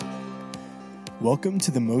Welcome to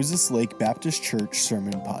the Moses Lake Baptist Church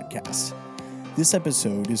Sermon Podcast. This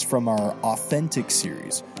episode is from our Authentic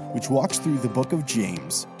series, which walks through the book of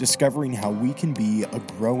James, discovering how we can be a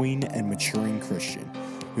growing and maturing Christian.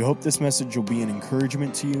 We hope this message will be an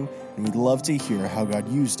encouragement to you, and we'd love to hear how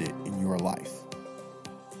God used it in your life.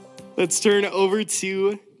 Let's turn over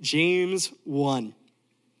to James 1.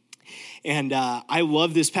 And I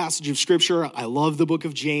love this passage of Scripture. I love the book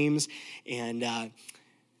of James, and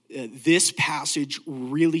this passage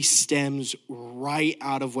really stems right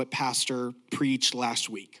out of what Pastor preached last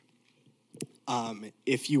week.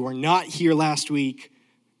 If you were not here last week,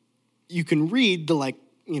 you can read the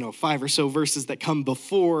 5 or so verses that come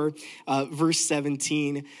before verse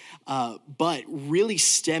 17, but really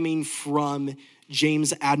stemming from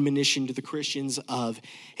James' admonition to the Christians of,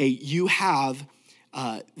 hey, you have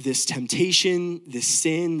this temptation, this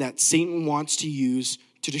sin that Satan wants to use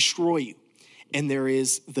to destroy you. And there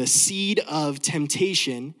is the seed of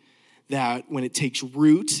temptation that when it takes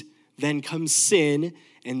root, then comes sin.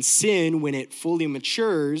 And sin, when it fully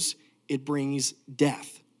matures, it brings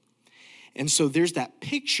death. And so there's that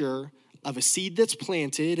picture of a seed that's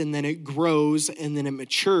planted, and then it grows, and then it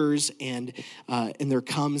matures, and there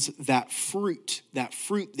comes that fruit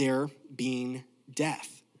there being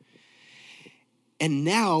death. And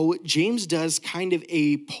now James does kind of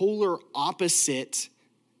a polar opposite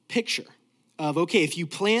picture of, okay, if you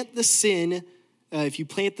plant the seed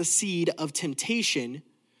of temptation,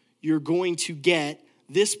 you're going to get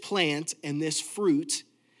this plant and this fruit.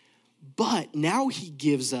 But now he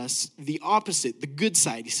gives us the opposite, the good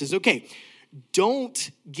side. He says, okay,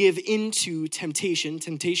 don't give into temptation.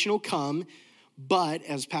 Temptation will come, but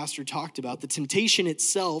as Pastor talked about, the temptation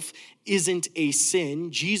itself isn't a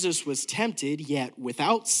sin. Jesus was tempted, yet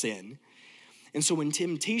without sin. And so when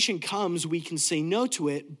temptation comes, we can say no to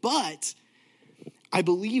it, but I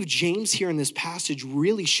believe James here in this passage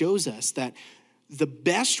really shows us that the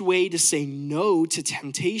best way to say no to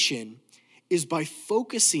temptation is by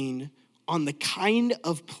focusing on the kind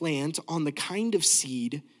of plant, on the kind of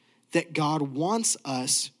seed that God wants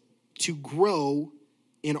us to grow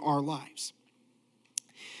in our lives.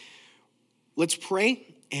 Let's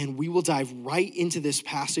pray, and we will dive right into this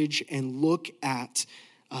passage and look at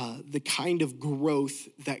the kind of growth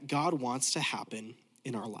that God wants to happen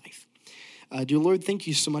in our life. Dear Lord, thank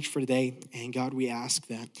you so much for today. And God, we ask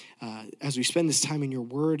that as we spend this time in your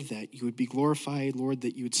word, that you would be glorified, Lord,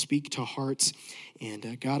 that you would speak to hearts.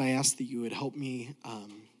 And God, I ask that you would help me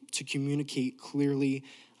to communicate clearly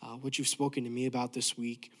what you've spoken to me about this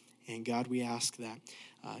week. And God, we ask that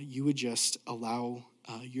you would just allow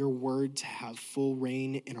your word to have full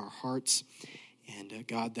reign in our hearts. And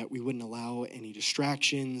God, that we wouldn't allow any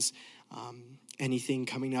distractions, anything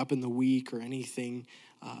coming up in the week or anything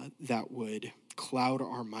that would cloud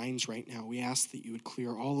our minds right now. We ask that you would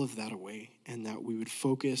clear all of that away and that we would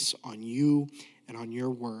focus on you and on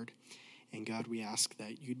your word. And God, we ask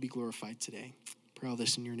that you'd be glorified today. Pray all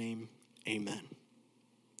this in your name. Amen.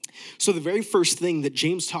 So the very first thing that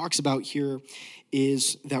James talks about here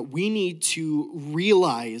is that we need to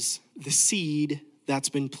realize the seed that's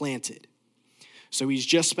been planted. So he's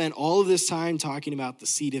just spent all of this time talking about the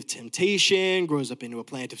seed of temptation, grows up into a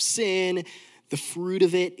plant of sin. The fruit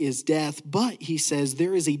of it is death. But he says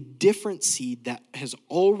there is a different seed that has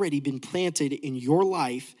already been planted in your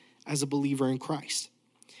life as a believer in Christ.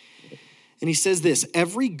 And he says this,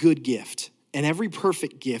 every good gift and every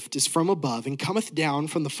perfect gift is from above and cometh down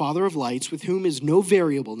from the Father of lights, with whom is no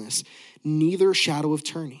variableness, neither shadow of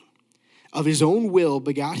turning. Of his own will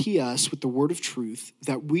begot he us with the word of truth,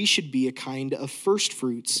 that we should be a kind of first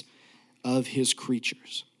fruits of his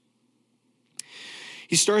creatures.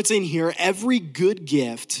 He starts in here, every good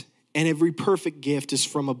gift and every perfect gift is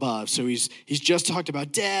from above. So he's just talked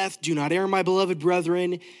about death, do not err, my beloved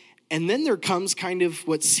brethren. And then there comes kind of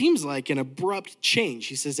what seems like an abrupt change.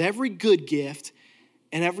 He says, every good gift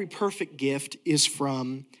and every perfect gift is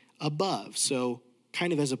from above. So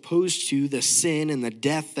kind of as opposed to the sin and the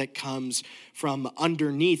death that comes from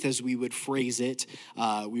underneath, as we would phrase it.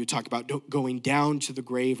 We would talk about going down to the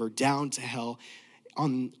grave or down to hell.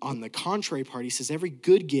 On the contrary part, he says every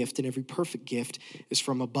good gift and every perfect gift is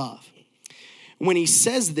from above. When he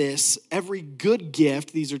says this, every good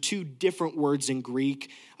gift, these are two different words in Greek.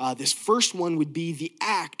 This first one would be the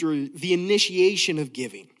act or the initiation of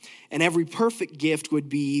giving. And every perfect gift would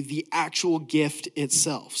be the actual gift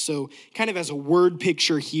itself. So kind of as a word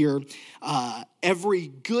picture here, every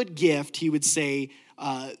good gift, he would say,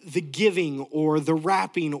 the giving or the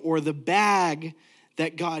wrapping or the bag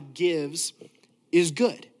that God gives is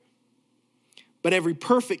good. But every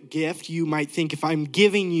perfect gift, you might think, if I'm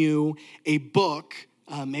giving you a book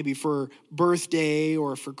maybe for birthday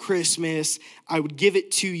or for Christmas, I would give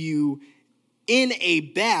it to you in a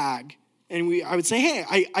bag, and I would say,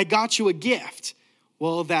 hey, I got you a gift.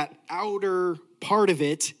 Well, that outer part of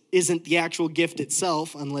it isn't the actual gift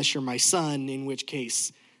itself, unless you're my son, in which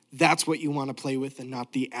case that's what you want to play with and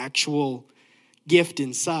not the actual gift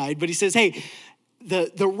inside. But he says, hey,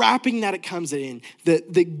 the wrapping that it comes in, the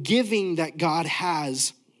giving that God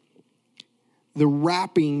has, the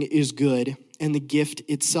wrapping is good and the gift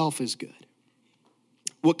itself is good.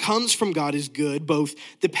 What comes from God is good, both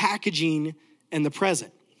the packaging and the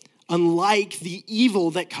present, unlike the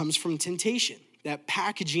evil that comes from temptation, that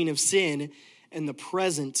packaging of sin and the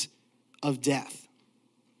present of death.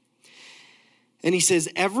 And he says,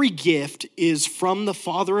 every gift is from the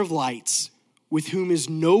Father of lights, with whom is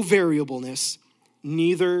no variableness,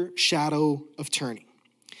 neither shadow of turning.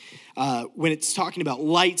 When it's talking about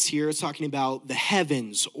lights here, it's talking about the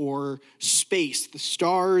heavens or space, the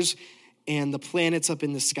stars and the planets up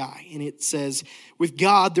in the sky. And it says, with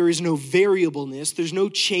God, there is no variableness, there's no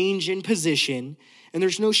change in position, and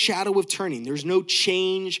there's no shadow of turning. There's no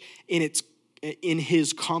change in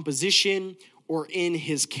his composition or in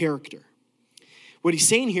his character. What he's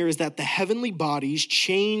saying here is that the heavenly bodies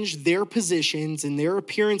change their positions and their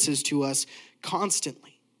appearances to us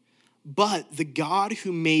constantly. But the God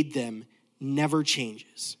who made them never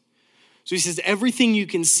changes. So he says, everything you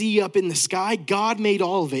can see up in the sky, God made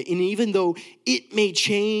all of it. And even though it may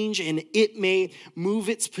change and it may move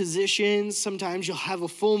its positions, sometimes you'll have a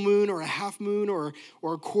full moon or a half moon or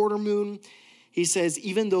a quarter moon. He says,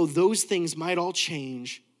 even though those things might all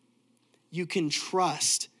change, you can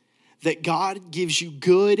trust that God gives you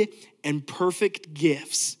good and perfect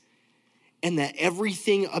gifts and that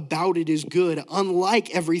everything about it is good, unlike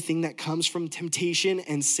everything that comes from temptation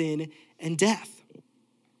and sin and death.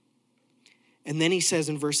 And then he says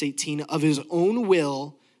in verse 18, of his own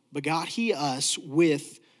will begot he us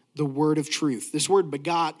with the word of truth. This word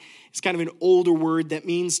begot is kind of an older word that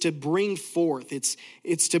means to bring forth.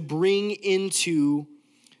 It's to bring into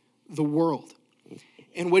the world.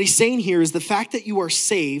 And what he's saying here is the fact that you are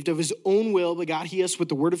saved, of his own will begot he us with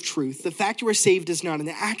the word of truth. The fact you are saved is not an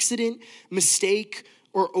accident, mistake,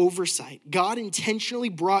 or oversight. God intentionally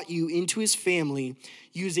brought you into his family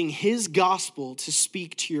using his gospel to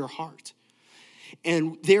speak to your heart.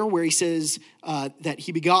 And there where he says that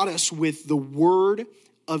he begot us with the word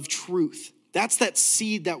of truth. That's that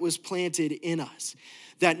seed that was planted in us.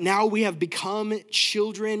 That now we have become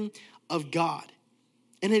children of God.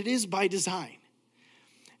 And it is by design.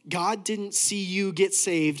 God didn't see you get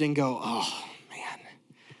saved and go, oh man,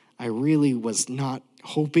 I really was not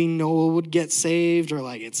hoping Noah would get saved, or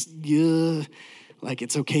like it's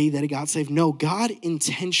okay that he got saved. No, God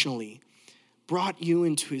intentionally brought you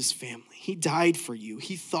into his family. He died for you.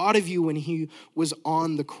 He thought of you when he was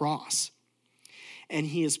on the cross. And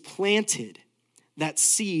he has planted that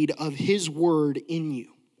seed of his word in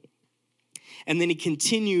you. And then he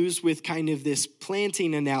continues with kind of this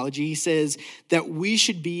planting analogy. He says that we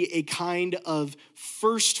should be a kind of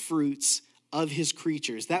first fruits of his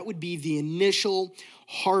creatures. That would be the initial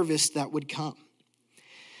harvest that would come.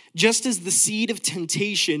 Just as the seed of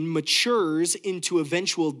temptation matures into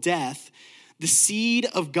eventual death, the seed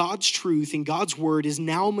of God's truth and God's word is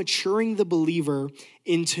now maturing the believer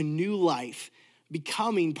into new life,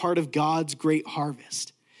 becoming part of God's great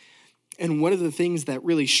harvest. And one of the things that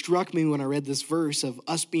really struck me when I read this verse of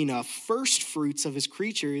us being a first fruits of his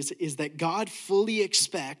creatures is that God fully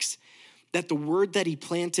expects that the word that he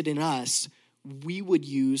planted in us, we would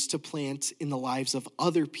use to plant in the lives of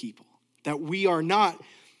other people. That we are not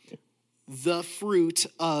the fruit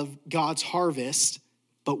of God's harvest,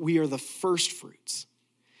 but we are the first fruits.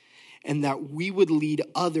 And that we would lead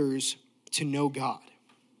others to know God.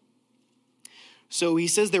 So he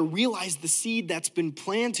says there, realize the seed that's been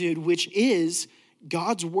planted, which is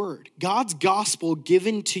God's word, God's gospel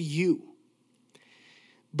given to you.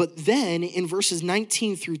 But then in verses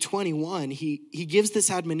 19 through 21, he gives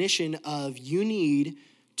this admonition of you need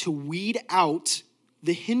to weed out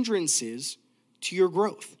the hindrances to your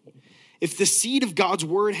growth. If the seed of God's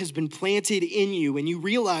word has been planted in you and you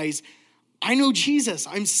realize, I know Jesus,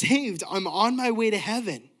 I'm saved, I'm on my way to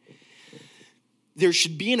heaven, there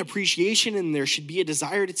should be an appreciation and there should be a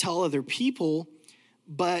desire to tell other people.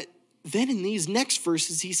 But then in these next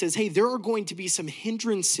verses, he says, hey, there are going to be some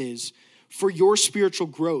hindrances for your spiritual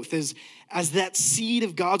growth as that seed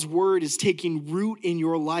of God's word is taking root in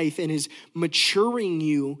your life and is maturing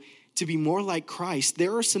you to be more like Christ.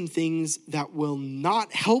 There are some things that will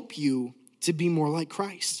not help you to be more like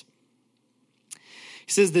Christ.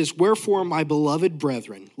 He says this, wherefore, my beloved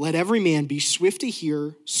brethren, let every man be swift to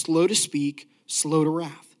hear, slow to speak, slow to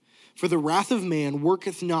wrath. For the wrath of man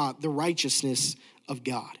worketh not the righteousness of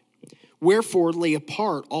God. Wherefore lay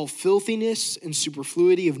apart all filthiness and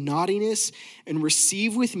superfluity of naughtiness, and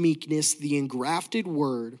receive with meekness the engrafted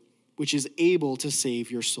word, which is able to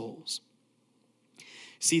save your souls.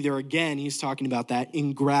 See, there again, he's talking about that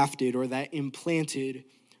engrafted or that implanted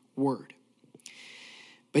word.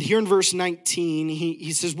 But here in verse 19,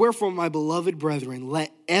 he says, wherefore, my beloved brethren,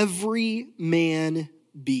 let every man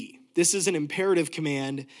be. This is an imperative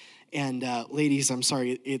command. And ladies, I'm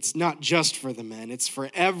sorry, it's not just for the men. It's for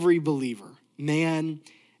every believer, man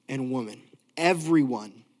and woman.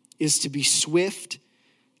 Everyone is to be swift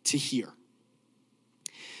to hear.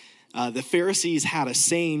 The Pharisees had a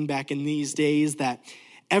saying back in these days that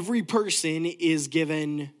every person is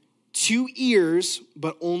given 2 ears,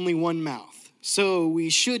 but only 1 mouth. So we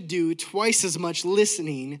should do twice as much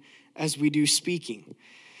listening as we do speaking.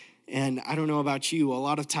 And I don't know about you, a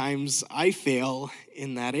lot of times I fail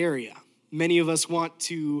in that area. Many of us want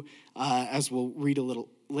to, as we'll read a little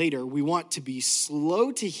later, we want to be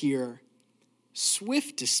slow to hear,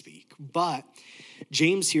 swift to speak. But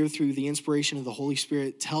James here, through the inspiration of the Holy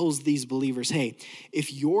Spirit, tells these believers, hey,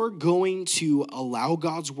 if you're going to allow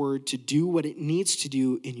God's word to do what it needs to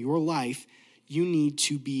do in your life, you need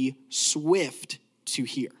to be swift to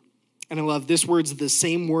hear. And I love this word's the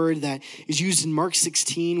same word that is used in Mark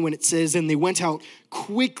 16 when it says, and they went out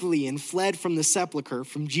quickly and fled from the sepulcher,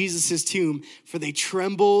 from Jesus' tomb, for they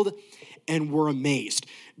trembled and were amazed.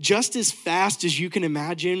 Just as fast as you can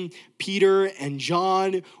imagine Peter and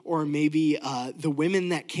John, or maybe the women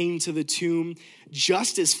that came to the tomb,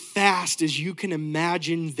 just as fast as you can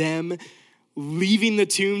imagine them leaving the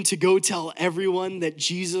tomb to go tell everyone that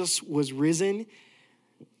Jesus was risen,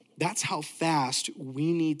 that's how fast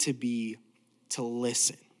we need to be to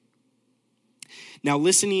listen. Now,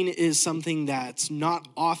 listening is something that's not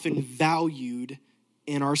often valued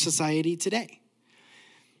in our society today.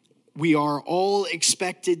 We are all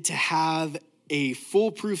expected to have a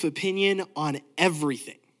foolproof opinion on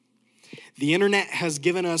everything. The internet has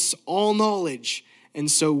given us all knowledge, and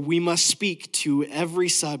so we must speak to every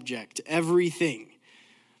subject, everything.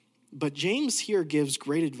 But James here gives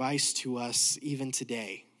great advice to us even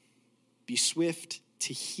today. Be swift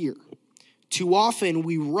to hear. Too often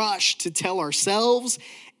we rush to tell ourselves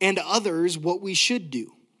and others what we should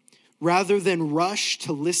do, rather than rush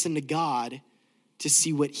to listen to God to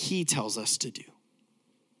see what he tells us to do.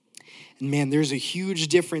 And man, there's a huge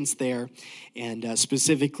difference there. And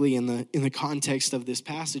specifically in the context of this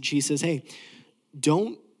passage, he says, hey,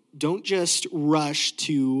 don't just rush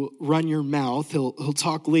to run your mouth. He'll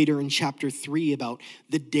talk later in chapter 3 about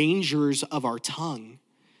the dangers of our tongue.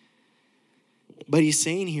 But he's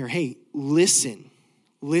saying here, hey, listen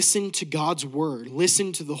to God's word.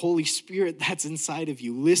 Listen to the Holy Spirit that's inside of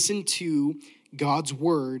you. Listen to God's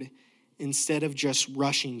word instead of just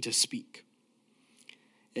rushing to speak.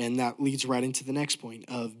 And that leads right into the next point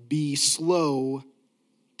of be slow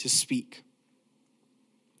to speak.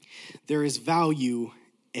 There is value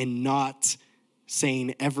in not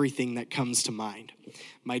saying everything that comes to mind.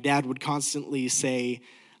 My dad would constantly say,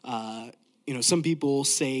 some people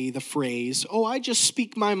say the phrase, oh, I just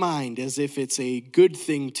speak my mind, as if it's a good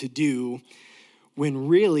thing to do, when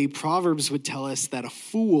really Proverbs would tell us that a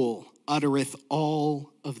fool uttereth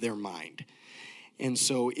all of their mind. And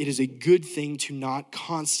so it is a good thing to not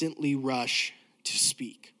constantly rush to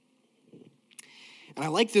speak. And I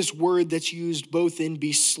like this word that's used both in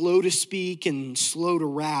be slow to speak and slow to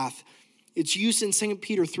wrath. It's used in 2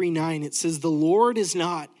 Peter 3:9. It says, the Lord is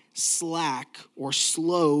not slack or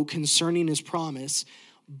slow concerning his promise,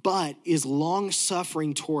 but is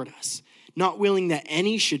long-suffering toward us, not willing that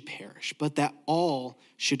any should perish, but that all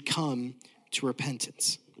should come to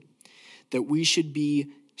repentance. That we should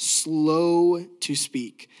be slow to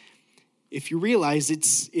speak. If you realize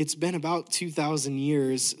it's been about 2,000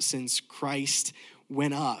 years since Christ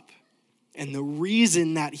went up. And the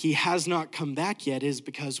reason that he has not come back yet is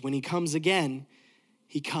because when he comes again,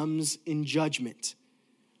 he comes in judgment.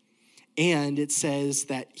 And it says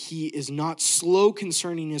that he is not slow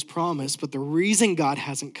concerning his promise, but the reason God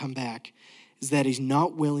hasn't come back is that he's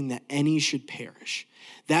not willing that any should perish.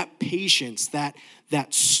 That patience, that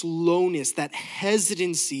slowness, that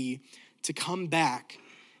hesitancy to come back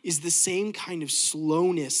is the same kind of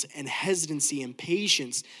slowness and hesitancy and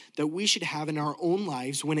patience that we should have in our own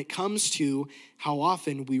lives when it comes to how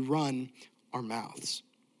often we run our mouths.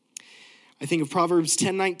 I think of Proverbs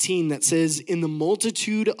 10:19 that says, in the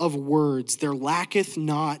multitude of words there lacketh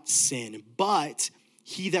not sin, but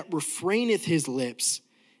he that refraineth his lips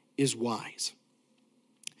is wise.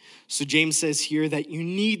 So James says here that you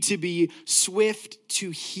need to be swift to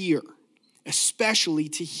hear, especially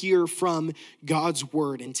to hear from God's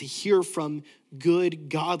word and to hear from good,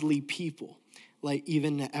 godly people, like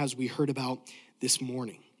even as we heard about this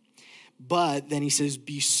morning. But then he says,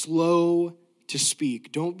 be slow to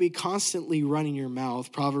speak. Don't be constantly running your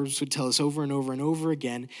mouth. Proverbs would tell us over and over and over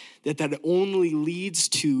again that only leads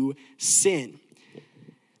to sin.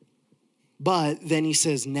 But then he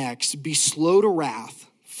says next, be slow to wrath,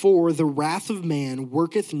 for the wrath of man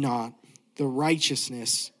worketh not the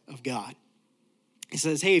righteousness of God. He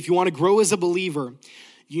says, hey, if you want to grow as a believer,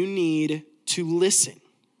 you need to listen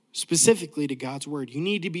specifically to God's word. You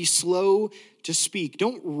need to be slow to speak.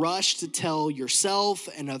 Don't rush to tell yourself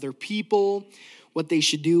and other people what they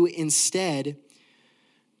should do. Instead,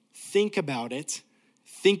 think about it.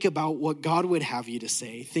 Think about what God would have you to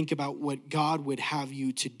say. Think about what God would have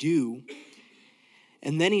you to do.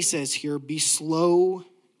 And then he says here, be slow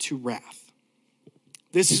to wrath.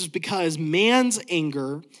 This is because man's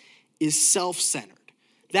anger is self-centered.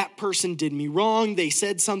 That person did me wrong. They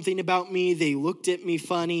said something about me. They looked at me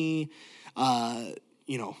funny.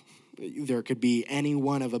 There could be any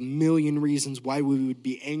one of a million reasons why we would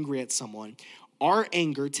be angry at someone. Our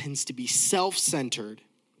anger tends to be self-centered,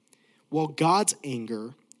 while God's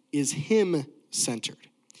anger is him-centered.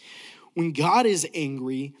 When God is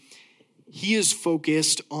angry, he is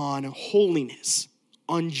focused on holiness,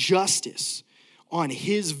 on justice, on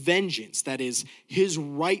his vengeance, that is, his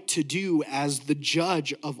right to do as the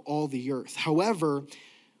judge of all the earth. However,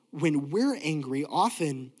 when we're angry,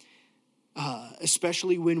 often,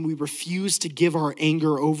 especially when we refuse to give our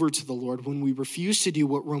anger over to the Lord, when we refuse to do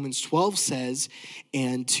what Romans 12 says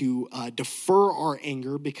and to defer our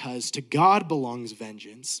anger because to God belongs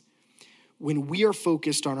vengeance, when we are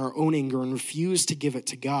focused on our own anger and refuse to give it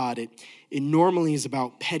to God, it normally is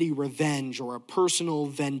about petty revenge or a personal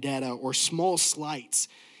vendetta or small slights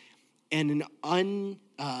and an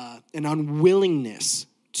unwillingness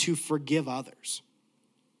to forgive others.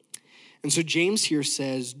 And so James here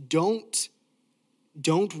says, don't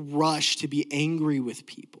rush to be angry with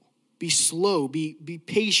people. Be slow, be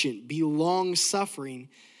patient, be long-suffering,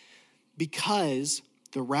 because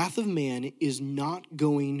the wrath of man is not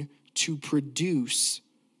going to produce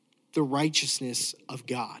the righteousness of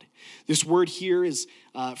God. This word here is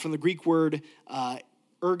from the Greek word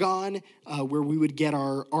ergon, where we would get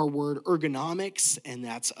our word ergonomics, and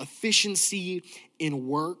that's efficiency in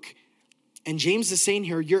work. And James is saying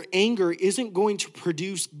here, your anger isn't going to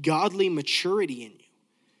produce godly maturity in you.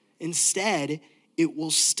 Instead, it will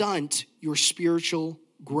stunt your spiritual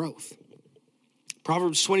growth.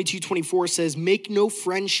 Proverbs 22:24 says, make no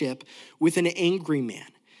friendship with an angry man,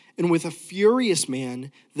 and with a furious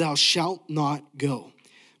man thou shalt not go.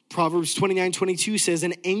 Proverbs 29:22 says,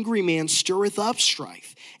 an angry man stirreth up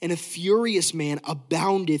strife, and a furious man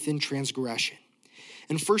aboundeth in transgression.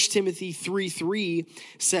 And 1 Timothy 3:3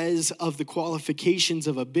 says of the qualifications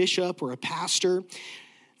of a bishop or a pastor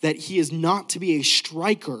that he is not to be a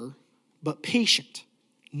striker, but patient,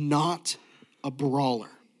 not a brawler.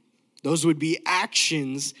 Those would be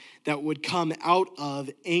actions that would come out of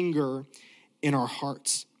anger in our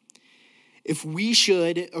hearts. If we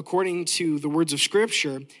should, according to the words of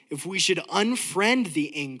Scripture, if we should unfriend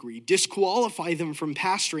the angry, disqualify them from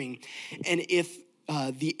pastoring, and if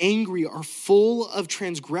the angry are full of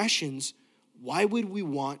transgressions, why would we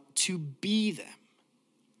want to be them?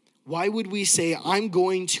 Why would we say, I'm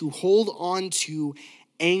going to hold on to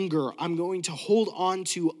anger, I'm going to hold on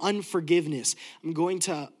to unforgiveness, I'm going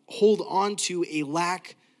to hold on to a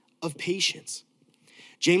lack of patience?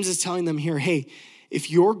 James is telling them here, hey, if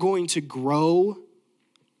you're going to grow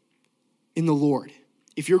in the Lord,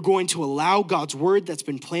 if you're going to allow God's word that's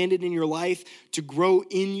been planted in your life to grow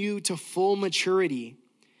in you to full maturity,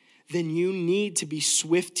 then you need to be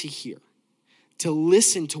swift to hear, to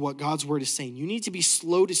listen to what God's word is saying. You need to be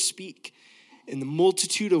slow to speak. In the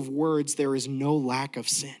multitude of words, there is no lack of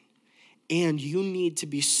sin. And you need to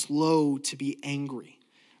be slow to be angry,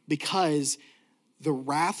 because the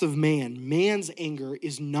wrath of man's anger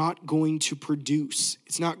is not going to produce.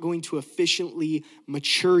 It's not going to efficiently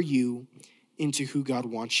mature you into who God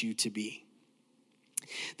wants you to be.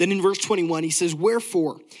 Then in verse 21, he says,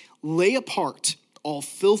 wherefore, lay apart all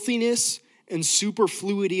filthiness and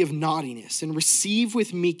superfluity of naughtiness, and receive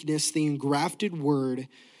with meekness the engrafted word,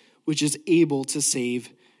 which is able to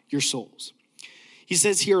save your souls. He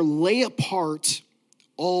says here, lay apart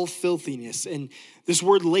all filthiness. And this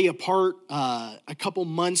word lay apart, a couple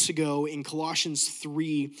months ago in Colossians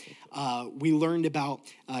 3, we learned about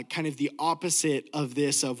kind of the opposite of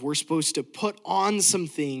this, of we're supposed to put on some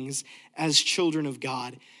things as children of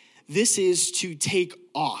God. This is to take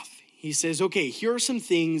off. He says, okay, here are some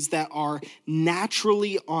things that are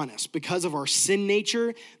naturally on us. Because of our sin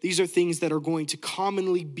nature, these are things that are going to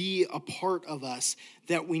commonly be a part of us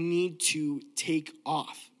that we need to take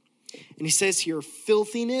off. And he says here,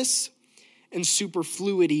 filthiness and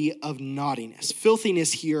superfluity of naughtiness.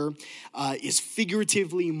 Filthiness here is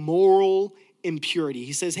figuratively moral impurity.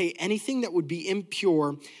 He says, hey, anything that would be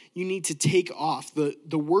impure, you need to take off.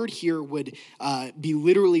 The word here would be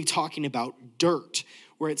literally talking about dirt,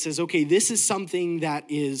 where it says, okay, this is something that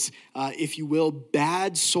is, if you will,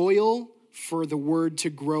 bad soil for the word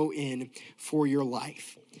to grow in for your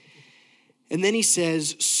life. And then he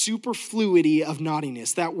says superfluity of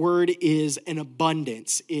naughtiness. That word is an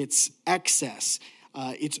abundance. It's excess.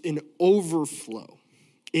 It's an overflow.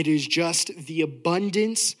 It is just the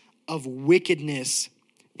abundance of wickedness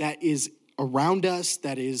that is around us,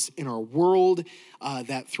 that is in our world,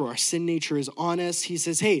 that through our sin nature is on us. He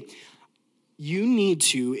says, hey, you need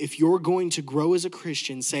to, if you're going to grow as a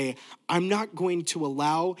Christian, say, I'm not going to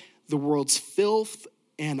allow the world's filth,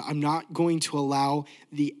 and I'm not going to allow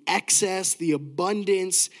the excess, the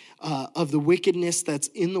abundance of the wickedness that's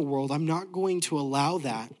in the world. I'm not going to allow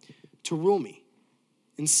that to rule me.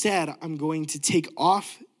 Instead, I'm going to take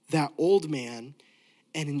off that old man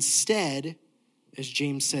and instead, as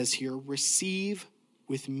James says here, receive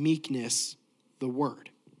with meekness the word.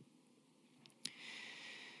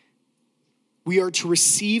 We are to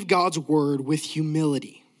receive God's word with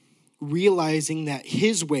humility, realizing that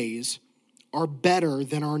his ways are better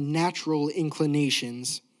than our natural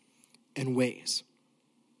inclinations and ways.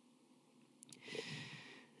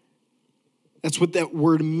 That's what that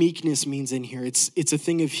word meekness means in here. It's a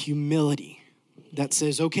thing of humility that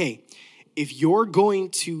says, okay, if you're going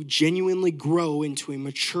to genuinely grow into a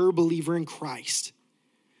mature believer in Christ,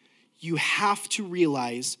 you have to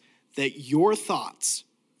realize that your thoughts,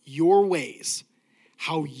 your ways,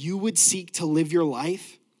 how you would seek to live your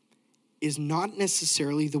life is not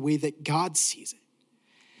necessarily the way that God sees it.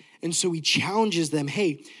 And so he challenges them,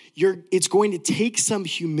 hey, it's going to take some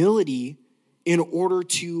humility in order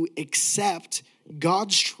to accept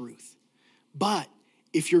God's truth. But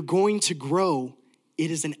if you're going to grow, it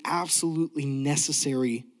is an absolutely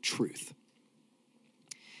necessary truth.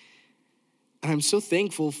 And I'm so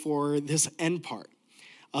thankful for this end part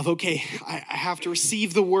of, okay, I have to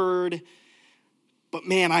receive the word, but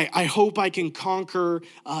man, I hope I can conquer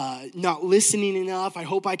not listening enough. I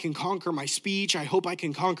hope I can conquer my speech. I hope I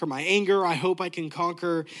can conquer my anger. I hope I can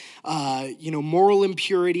conquer, moral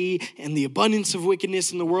impurity and the abundance of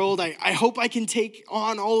wickedness in the world. I hope I can take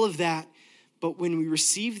on all of that. But when we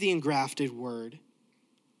receive the engrafted word,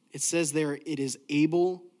 it says there, it is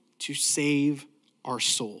able to save our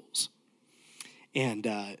souls. And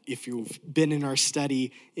if you've been in our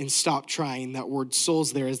study in Stop Trying, that word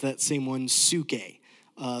souls there is that same one, suke,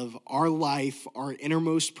 of our life, our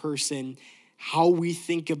innermost person, how we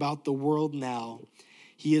think about the world now.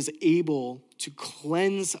 He is able to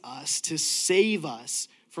cleanse us, to save us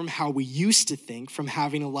from how we used to think, from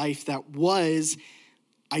having a life that was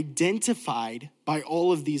identified by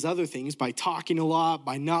all of these other things, by talking a lot,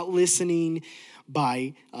 by not listening,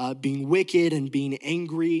 by being wicked and being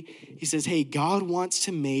angry. He says, hey, God wants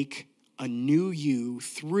to make a new you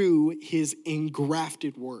through his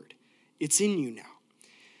engrafted word. It's in you now.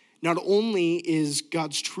 Not only is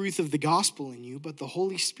God's truth of the gospel in you, but the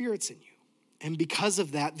Holy Spirit's in you. And because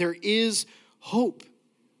of that, there is hope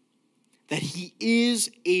that he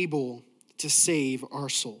is able to save our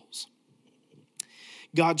souls.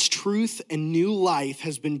 God's truth and new life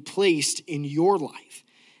has been placed in your life,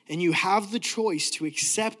 and you have the choice to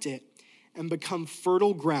accept it and become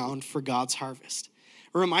fertile ground for God's harvest.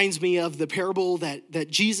 It reminds me of the parable that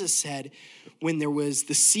Jesus said when there was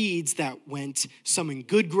the seeds that went, some in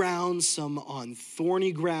good ground, some on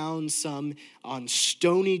thorny ground, some on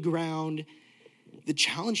stony ground. The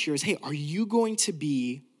challenge here is, hey, are you going to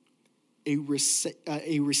be a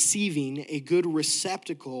receiving, a good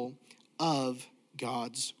receptacle of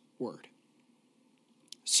God's word?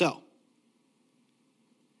 So,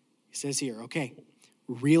 he says here, okay,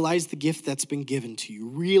 realize the gift that's been given to you.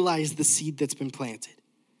 Realize the seed that's been planted.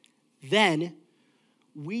 Then,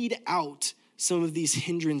 weed out some of these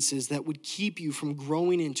hindrances that would keep you from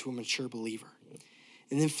growing into a mature believer.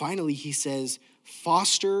 And then finally, he says,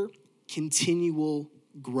 foster continual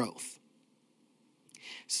growth. He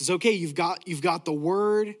says, okay, you've got the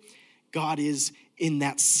word. God is in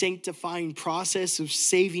that sanctifying process of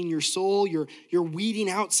saving your soul. You're weeding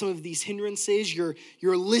out some of these hindrances. You're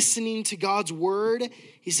listening to God's word.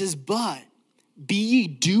 He says, but be ye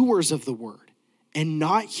doers of the word and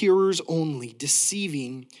not hearers only,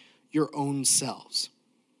 deceiving your own selves.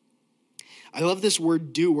 I love this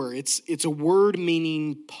word doer. It's a word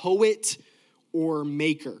meaning poet or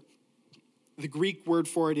maker. The Greek word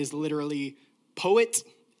for it is literally poetes,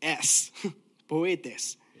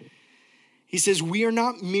 poetes. He says, we are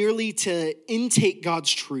not merely to intake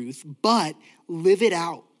God's truth, but live it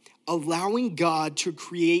out, allowing God to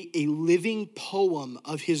create a living poem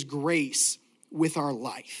of his grace with our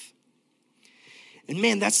life. And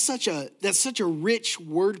man, that's such a rich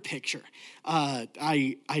word picture.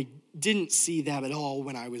 I didn't see that at all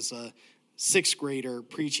when I was a sixth grader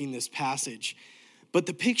preaching this passage. But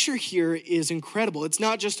the picture here is incredible. It's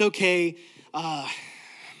not just, okay,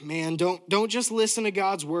 man, don't just listen to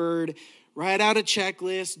God's word, write out a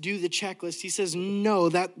checklist, do the checklist. He says, no,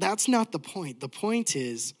 that's not the point. The point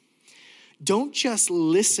is, don't just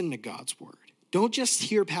listen to God's word. Don't just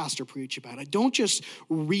hear pastor preach about it. Don't just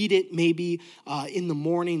read it maybe in the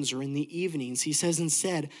mornings or in the evenings. He says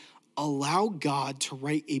instead, allow God to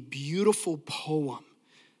write a beautiful poem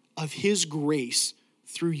of his grace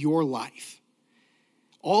through your life.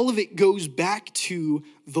 All of it goes back to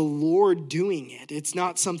the Lord doing it. It's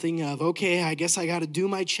not something of, okay, I guess I got to do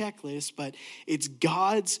my checklist, but it's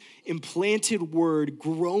God's implanted word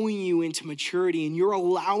growing you into maturity, and you're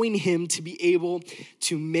allowing him to be able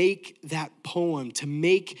to make that poem, to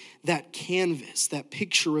make that canvas, that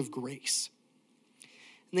picture of grace.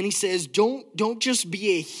 And then he says, don't just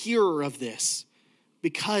be a hearer of this,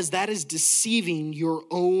 because that is deceiving your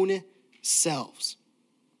own selves.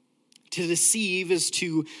 To deceive is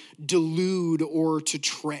to delude or to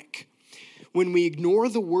trick. When we ignore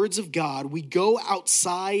the words of God, we go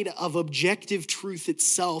outside of objective truth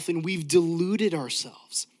itself, and we've deluded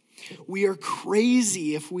ourselves. We are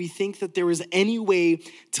crazy if we think that there is any way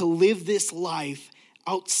to live this life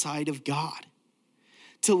outside of God.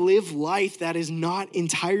 To live life that is not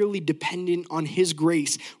entirely dependent on his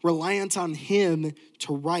grace, reliant on him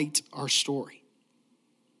to write our story.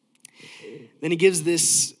 Then he gives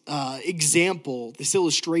this example, this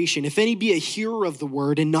illustration. If any be a hearer of the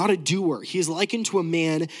word and not a doer, he is likened to a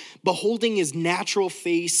man beholding his natural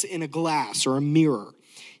face in a glass or a mirror.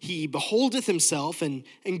 He beholdeth himself and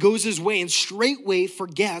goes his way, and straightway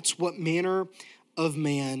forgets what manner of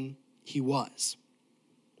man he was.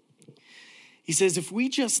 He says, if we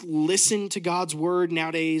just listen to God's word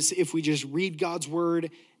nowadays, if we just read God's word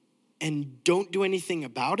and don't do anything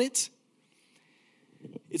about it,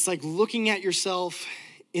 it's like looking at yourself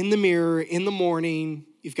in the mirror in the morning.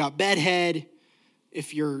 You've got bedhead.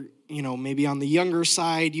 If you're, maybe on the younger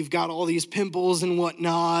side, you've got all these pimples and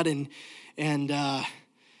whatnot, and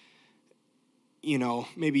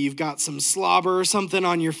maybe you've got some slobber or something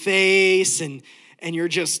on your face, and you're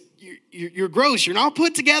just you're gross. You're not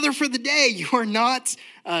put together for the day. You are not.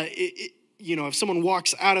 If someone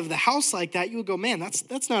walks out of the house like that, you would go, man,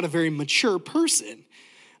 that's not a very mature person.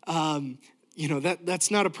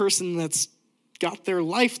 That's not a person that's got their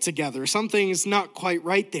life together. Something's not quite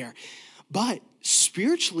right there. But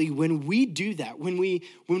spiritually, when we do that, when we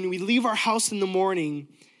leave our house in the morning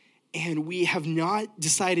and we have not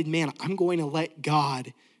decided, man, I'm going to let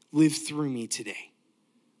God live through me today.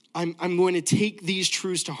 I'm going to take these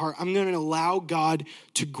truths to heart. I'm going to allow God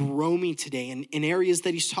to grow me today in areas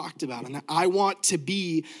that he's talked about. And I want to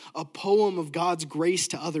be a poem of God's grace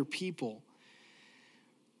to other people.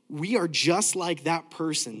 We are just like that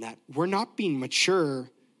person, that we're not being mature.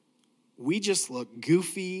 We just look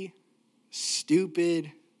goofy,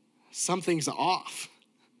 stupid, something's off.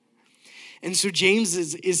 And so James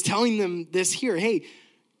is telling them this here. Hey,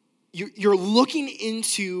 you're looking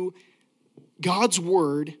into God's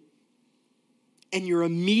word and you're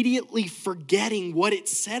immediately forgetting what it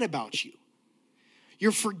said about you.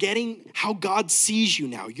 You're forgetting how God sees you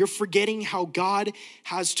now. You're forgetting how God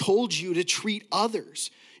has told you to treat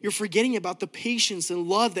others. You're forgetting about the patience and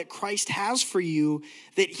love that Christ has for you,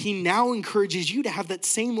 that he now encourages you to have that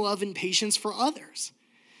same love and patience for others.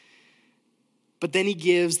 But then he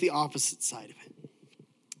gives the opposite side of it.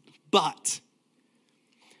 But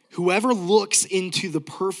whoever looks into the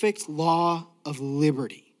perfect law of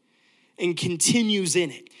liberty and continues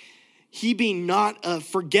in it, he being not a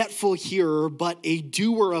forgetful hearer, but a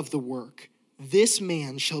doer of the work, this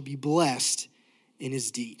man shall be blessed in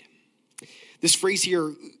his deed. This phrase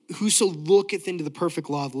here, whoso looketh into the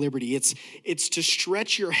perfect law of liberty, it's to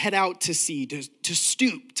stretch your head out to see, to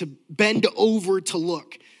stoop, to bend over to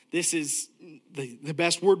look. This is the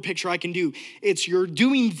best word picture I can do. It's you're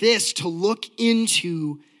doing this to look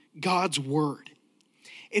into God's word.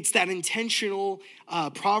 It's that intentional,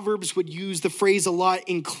 Proverbs would use the phrase a lot,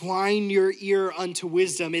 incline your ear unto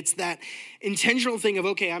wisdom. It's that intentional thing of,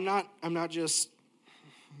 okay, I'm not just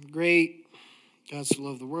great. God so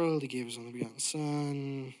loved the world, he gave his only begotten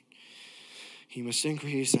son. he must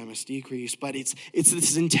increase, I must decrease. But it's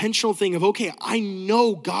this intentional thing of, okay, I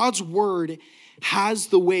know God's word has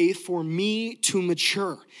the way for me to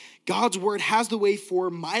mature. God's word has the way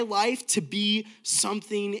for my life to be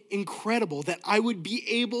something incredible, that I would be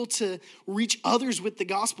able to reach others with the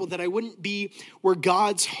gospel, that I wouldn't be where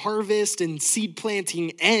God's harvest and seed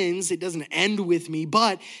planting ends. It doesn't end with me,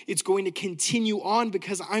 but it's going to continue on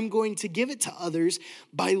because I'm going to give it to others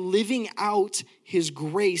by living out his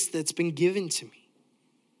grace that's been given to me.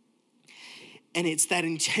 And it's that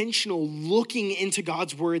intentional looking into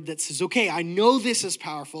God's word that says, okay, I know this is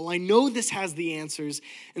powerful. I know this has the answers.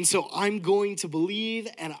 And so I'm going to believe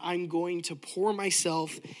and I'm going to pour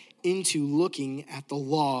myself into looking at the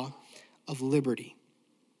law of liberty.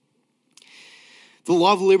 The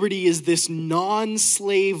law of liberty is this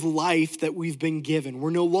non-slave life that we've been given.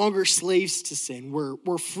 We're no longer slaves to sin.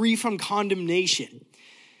 We're free from condemnation.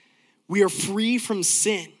 We are free from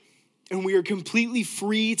sin. And we are completely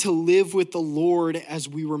free to live with the Lord as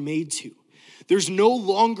we were made to. There's no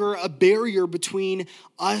longer a barrier between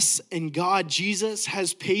us and God. Jesus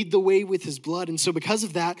has paid the way with his blood. And so because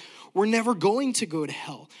of that, we're never going to go to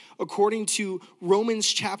hell. According to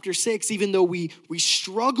Romans chapter 6, even though we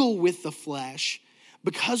struggle with the flesh,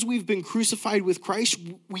 because we've been crucified with Christ,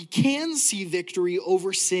 we can see victory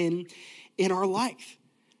over sin in our life.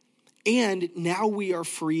 And now we are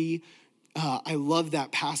free. I love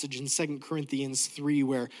that passage in 2 Corinthians 3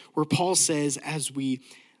 where Paul says, as we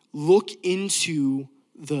look into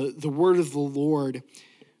the word of the Lord,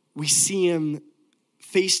 we see him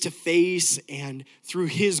face to face, and through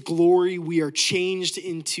his glory, we are changed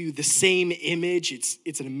into the same image.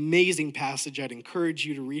 It's an amazing passage. I'd encourage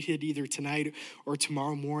you to read it either tonight or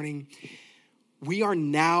tomorrow morning. We are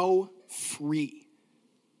now free.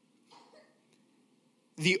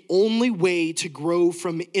 The only way to grow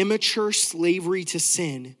from immature slavery to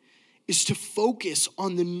sin is to focus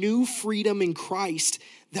on the new freedom in Christ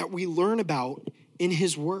that we learn about in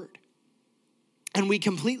his word. And we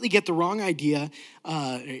completely get the wrong idea.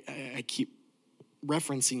 I keep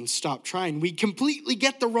referencing Stop Trying. We completely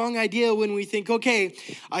get the wrong idea when we think, okay,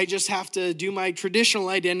 I just have to do my traditional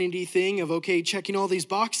identity thing of, okay, checking all these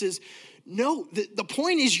boxes. No, the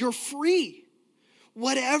point is you're free.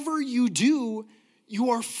 Whatever you do,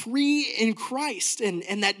 you are free in Christ,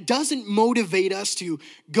 and that doesn't motivate us to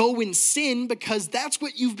go and sin because that's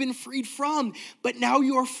what you've been freed from. But now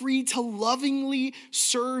you are free to lovingly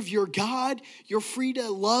serve your God. You're free to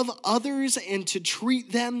love others and to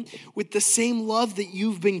treat them with the same love that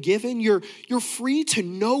you've been given. You're free to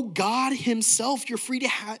know God himself. You're free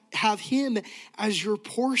to have him as your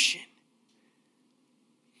portion.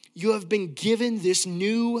 You have been given this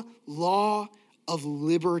new law of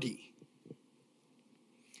liberty.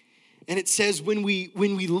 And it says when we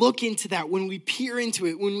look into that, when we peer into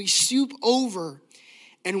it, when we stoop over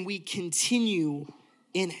and we continue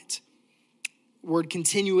in it. Word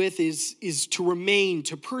continueth is to remain,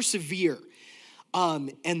 to persevere.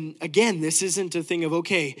 And again, this isn't a thing of,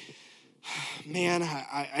 okay, man,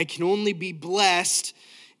 I can only be blessed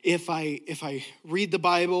if I read the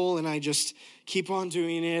Bible and I just keep on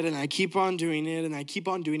doing it and I keep on doing it and I keep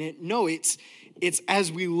on doing it. No, it's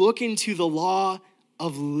as we look into the law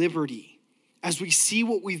of liberty, as we see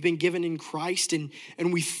what we've been given in Christ and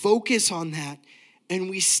we focus on that and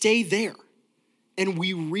we stay there and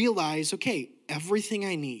we realize, okay, everything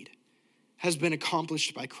I need has been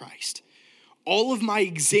accomplished by Christ. All of my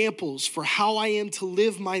examples for how I am to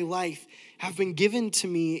live my life have been given to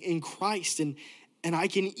me in Christ. And I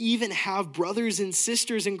can even have brothers and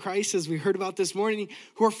sisters in Christ, as we heard about this morning,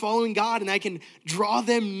 who are following God, and I can draw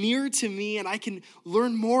them near to me, and I can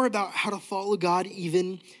learn more about how to follow God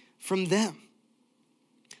even from them.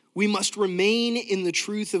 We must remain in the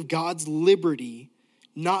truth of God's liberty,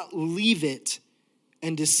 not leave it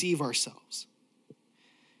and deceive ourselves.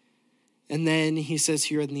 And then he says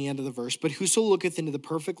here in the end of the verse, but whoso looketh into the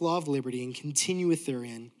perfect law of liberty and continueth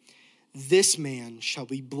therein, this man shall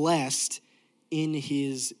be blessed in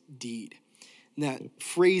his deed. And that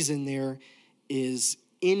phrase in there is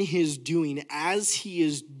in his doing. As he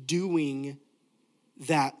is doing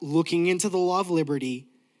that, looking into the law of liberty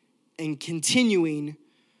and continuing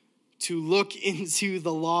to look into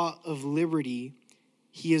the law of liberty,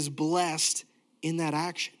 he is blessed in that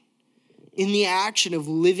action. In the action of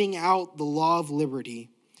living out the law of liberty,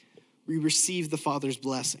 we receive the Father's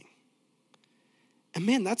blessing. And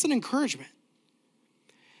man, that's an encouragement.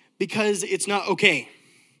 Because it's not, okay,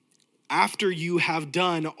 after you have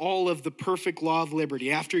done all of the perfect law of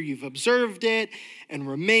liberty, after you've observed it and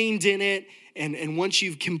remained in it, and once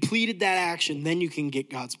you've completed that action, then you can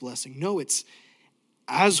get God's blessing. No, it's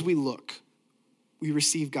as we look, we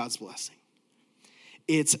receive God's blessing.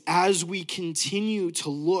 It's as we continue to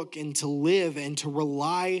look and to live and to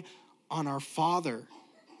rely on our Father,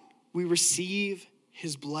 we receive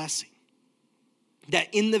his blessing. That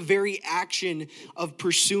in the very action of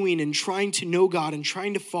pursuing and trying to know God and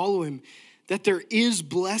trying to follow him, that there is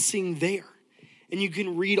blessing there. And you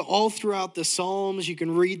can read all throughout the Psalms, you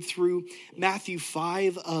can read through Matthew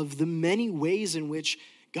 5 of the many ways in which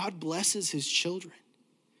God blesses his children.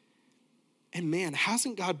 And man,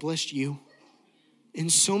 hasn't God blessed you in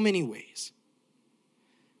so many ways?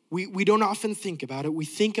 We don't often think about it. We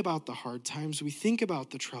think about the hard times. We think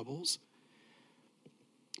about the troubles.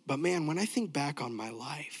 But man, when I think back on my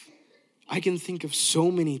life, I can think of so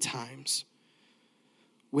many times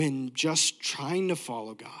when just trying to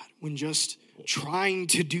follow God, when just trying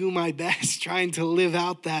to do my best, trying to live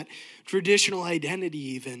out that traditional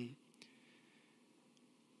identity even,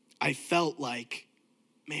 I felt like,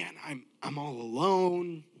 man, I'm all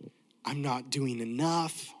alone. I'm not doing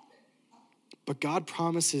enough. But God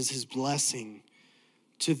promises his blessing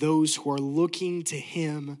to those who are looking to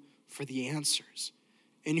him for the answers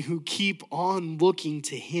and who keep on looking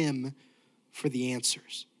to him for the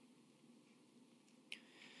answers.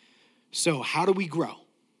 So how do we grow?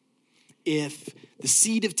 If the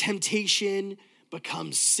seed of temptation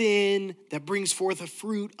becomes sin that brings forth a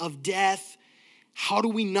fruit of death, how do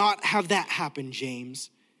we not have that happen,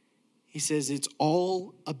 James? He says it's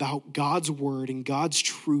all about God's word and God's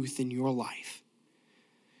truth in your life.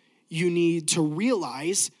 You need to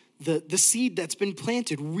realize the seed that's been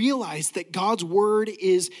planted. Realize that God's word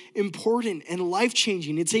is important and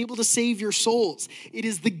life-changing. It's able to save your souls. It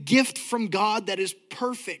is the gift from God that is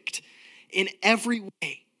perfect in every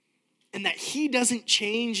way. And that he doesn't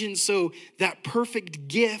change, and so that perfect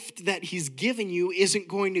gift that he's given you isn't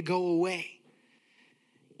going to go away.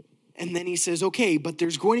 And then he says, okay, but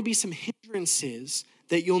there's going to be some hindrances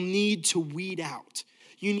that you'll need to weed out.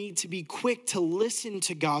 You need to be quick to listen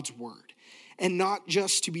to God's word and not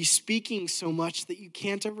just to be speaking so much that you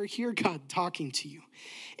can't ever hear God talking to you.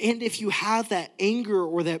 And if you have that anger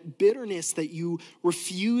or that bitterness that you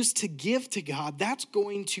refuse to give to God, that's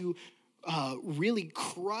going to really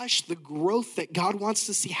crush the growth that God wants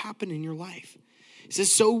to see happen in your life. He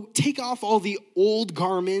says, so take off all the old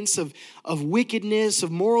garments of wickedness,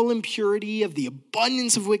 of moral impurity, of the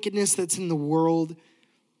abundance of wickedness that's in the world,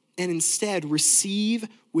 and instead receive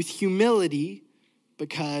with humility,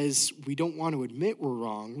 because we don't want to admit we're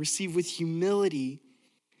wrong, receive with humility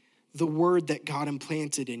the word that God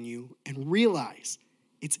implanted in you and realize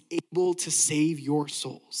it's able to save your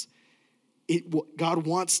souls. God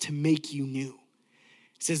wants to make you new.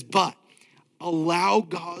 It says, but allow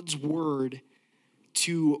God's word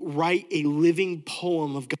to write a living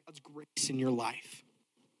poem of God's grace in your life.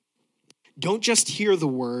 Don't just hear the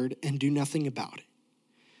word and do nothing about it,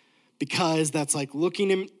 because that's like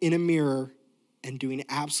looking in a mirror and doing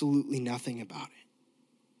absolutely nothing about it.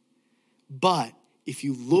 But if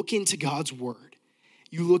you look into God's word,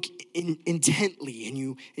 you look intently and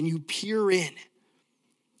you peer in,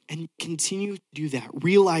 and continue to do that,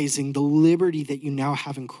 realizing the liberty that you now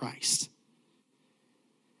have in Christ,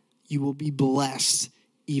 you will be blessed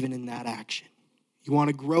even in that action. You want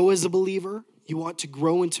to grow as a believer? You want to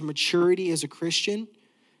grow into maturity as a Christian?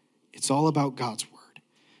 It's all about God's word.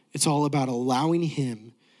 It's all about allowing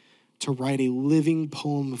him to write a living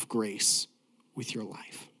poem of grace with your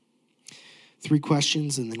life. 3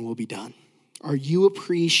 questions and then we'll be done. Are you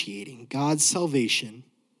appreciating God's salvation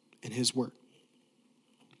and his word?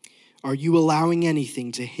 Are you allowing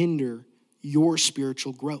anything to hinder your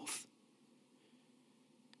spiritual growth?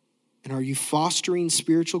 And are you fostering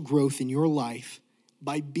spiritual growth in your life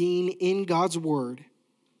by being in God's word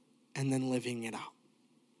and then living it out?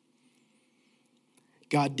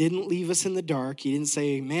 God didn't leave us in the dark. He didn't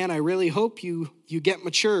say, man, I really hope you get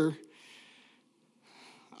mature.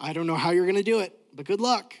 I don't know how you're going to do it, but good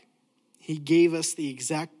luck. He gave us the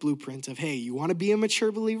exact blueprint of, hey, you want to be a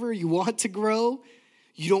mature believer? You want to grow?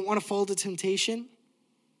 You don't want to fall to temptation?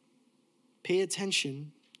 Pay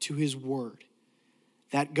attention to his word.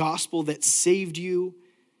 That gospel that saved you,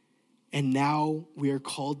 and now we are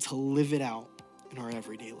called to live it out in our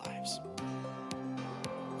everyday lives.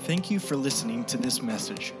 Thank you for listening to this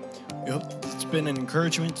message. We hope it's been an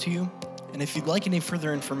encouragement to you. And if you'd like any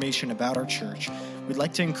further information about our church, we'd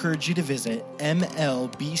like to encourage you to visit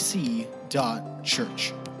mlbc.church.